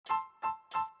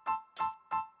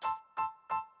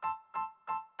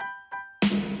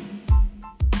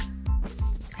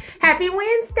Happy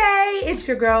Wednesday! It's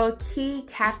your girl, Key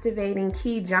Captivating,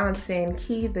 Key Johnson,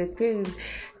 Key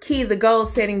the goal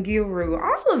setting guru.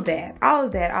 All of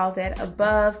that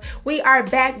above. We are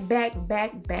back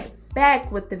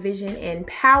with the vision and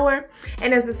power.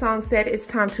 And as the song said, it's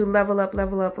time to level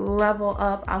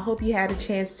up. I hope you had a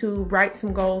chance to write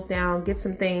some goals down, get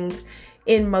some things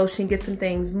in motion, get some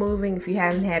things moving. If you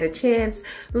haven't had a chance,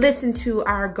 listen to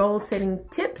our goal setting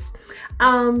tips.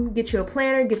 Get you a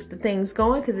planner, get the things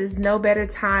going, because there's no better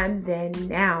time than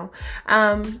now.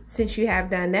 Since you have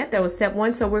done that was step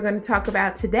one. So we're going to talk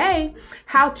about today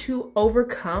how to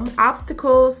overcome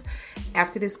obstacles.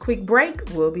 After this quick break,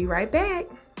 we'll be right back.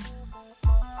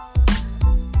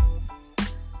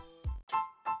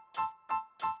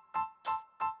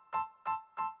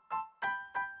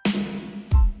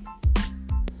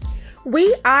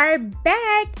 We are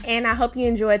back, and I hope you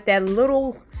enjoyed that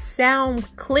little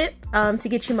sound clip to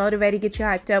get you motivated, get you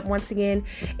hyped up. Once again,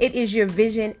 it is your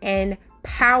Vision and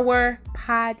Power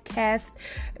podcast.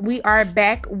 We are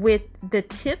back with the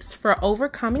tips for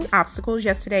overcoming obstacles.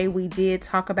 Yesterday, we did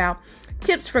talk about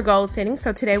tips for goal setting.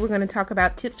 So today we're going to talk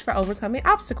about tips for overcoming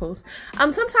obstacles.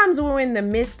 Sometimes we're in the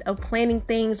midst of planning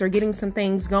things or getting some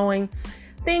things going.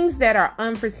 Things that are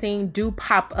unforeseen do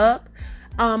pop up.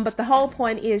 But the whole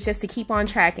point is just to keep on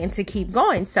track and to keep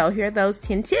going. So here are those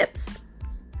 10 tips.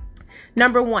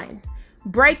 Number 1,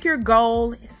 break your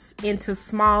goals into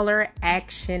smaller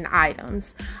action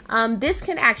items. This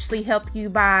can actually help you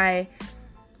by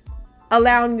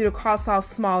allowing you to cross off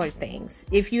smaller things.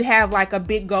 If you have like a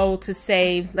big goal to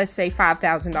save, let's say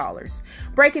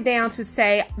 $5,000, break it down to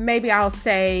say, maybe I'll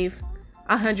save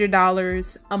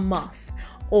 $100 a month.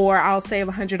 Or I'll save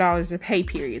 $100 a pay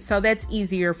period. So that's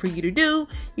easier for you to do.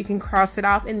 You can cross it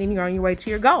off and then you're on your way to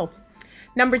your goal.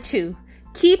 Number 2,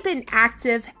 keep an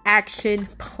active action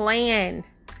plan.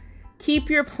 Keep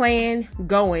your plan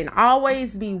going.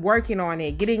 Always be working on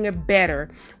it, getting it better.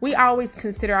 We always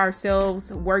consider ourselves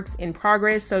works in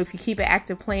progress. So if you keep an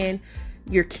active plan,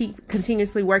 you're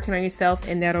continuously working on yourself,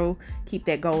 and that'll keep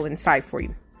that goal in sight for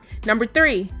you. Number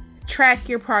 3, track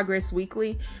your progress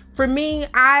weekly. For me,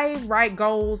 I write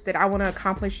goals that I want to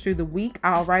accomplish through the week.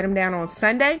 I'll write them down on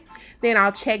Sunday. Then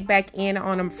I'll check back in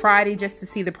on them Friday just to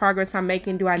see the progress I'm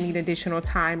making. Do I need additional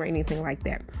time or anything like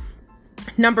that?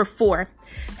 Number 4,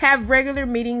 have regular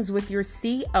meetings with your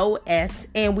COS.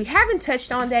 And we haven't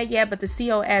touched on that yet, but the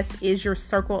COS is your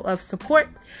circle of support.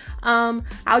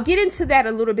 I'll get into that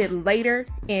a little bit later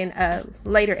in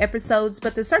later episodes,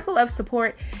 but the circle of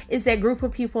support is that group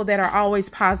of people that are always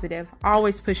positive,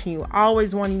 always pushing you,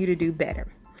 always wanting you to do better.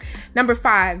 Number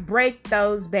 5, break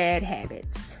those bad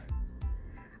habits.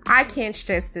 I can't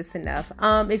stress this enough.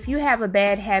 If you have a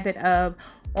bad habit of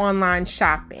online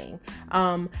shopping,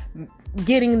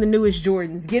 getting the newest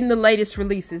Jordans, getting the latest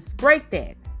releases, break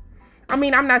that. I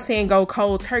mean, I'm not saying go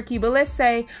cold turkey, but let's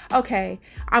say, okay,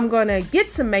 I'm going to get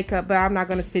some makeup, but I'm not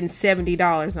going to spend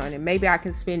 $70 on it. Maybe I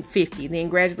can spend $50. Then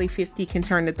gradually 50 can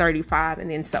turn to 35 and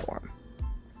then so on.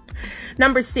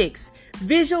 Number 6,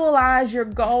 visualize your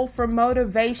goal for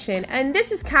motivation. And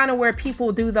this is kind of where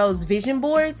people do those vision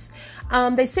boards.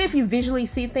 They say if you visually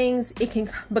see things, it can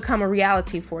become a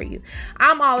reality for you.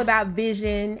 I'm all about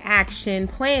vision, action,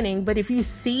 planning. But if you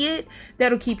see it,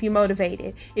 that'll keep you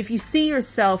motivated. If you see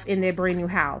yourself in that brand new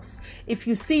house, if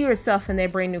you see yourself in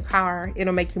that brand new car,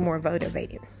 it'll make you more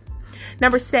motivated.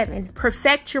 Number 7,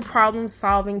 perfect your problem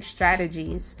solving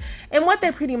strategies. And what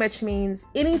that pretty much means,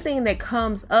 anything that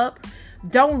comes up,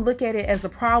 don't look at it as a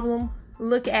problem.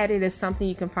 Look at it as something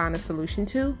you can find a solution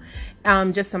to.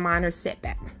 Just a minor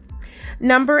setback.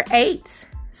 Number 8,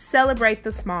 celebrate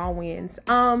the small wins.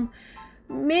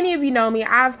 Many of you know me.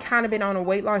 I've kind of been on a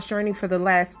weight loss journey for the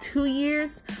last 2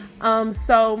 years.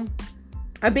 So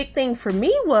a big thing for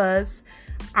me was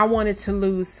I wanted to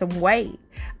lose some weight.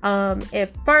 At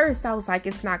first, I was like,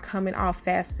 it's not coming off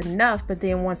fast enough. But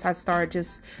then once I started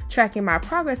just tracking my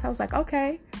progress, I was like,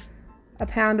 okay, a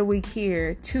pound a week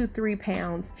here, 2-3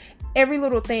 pounds. Every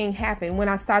little thing happened. When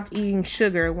I stopped eating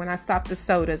sugar, when I stopped the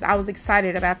sodas, I was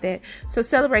excited about that. So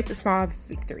celebrate the small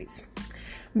victories.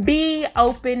 Be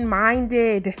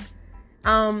open-minded.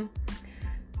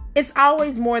 It's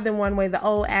always more than one way. The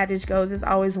old adage goes, it's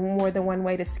always more than one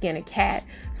way to skin a cat.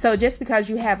 So just because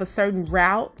you have a certain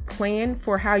route planned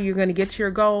for how you're going to get to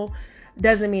your goal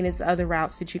doesn't mean it's other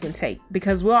routes that you can take.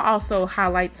 Because we'll also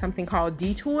highlight something called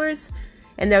detours,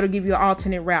 and that'll give you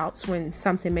alternate routes when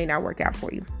something may not work out for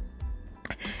you.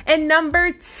 And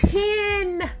number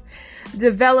 10,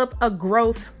 develop a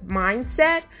growth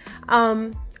mindset.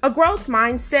 A growth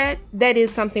mindset, that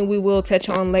is something we will touch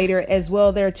on later as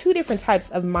well. There are two different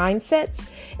types of mindsets.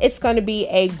 It's going to be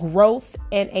a growth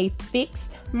and a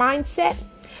fixed mindset.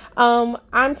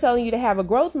 I'm telling you to have a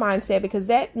growth mindset because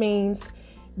that means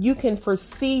you can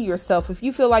foresee yourself. If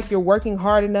you feel like you're working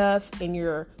hard enough and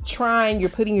you're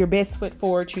putting your best foot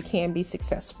forward, you can be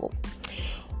successful.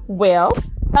 Well,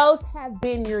 those have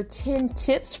been your 10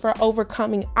 tips for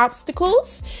overcoming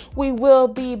obstacles. We will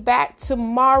be back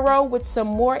tomorrow with some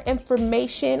more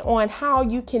information on how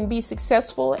you can be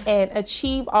successful and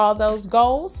achieve all those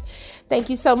goals. Thank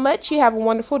you so much. You have a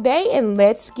wonderful day and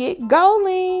let's get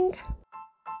going.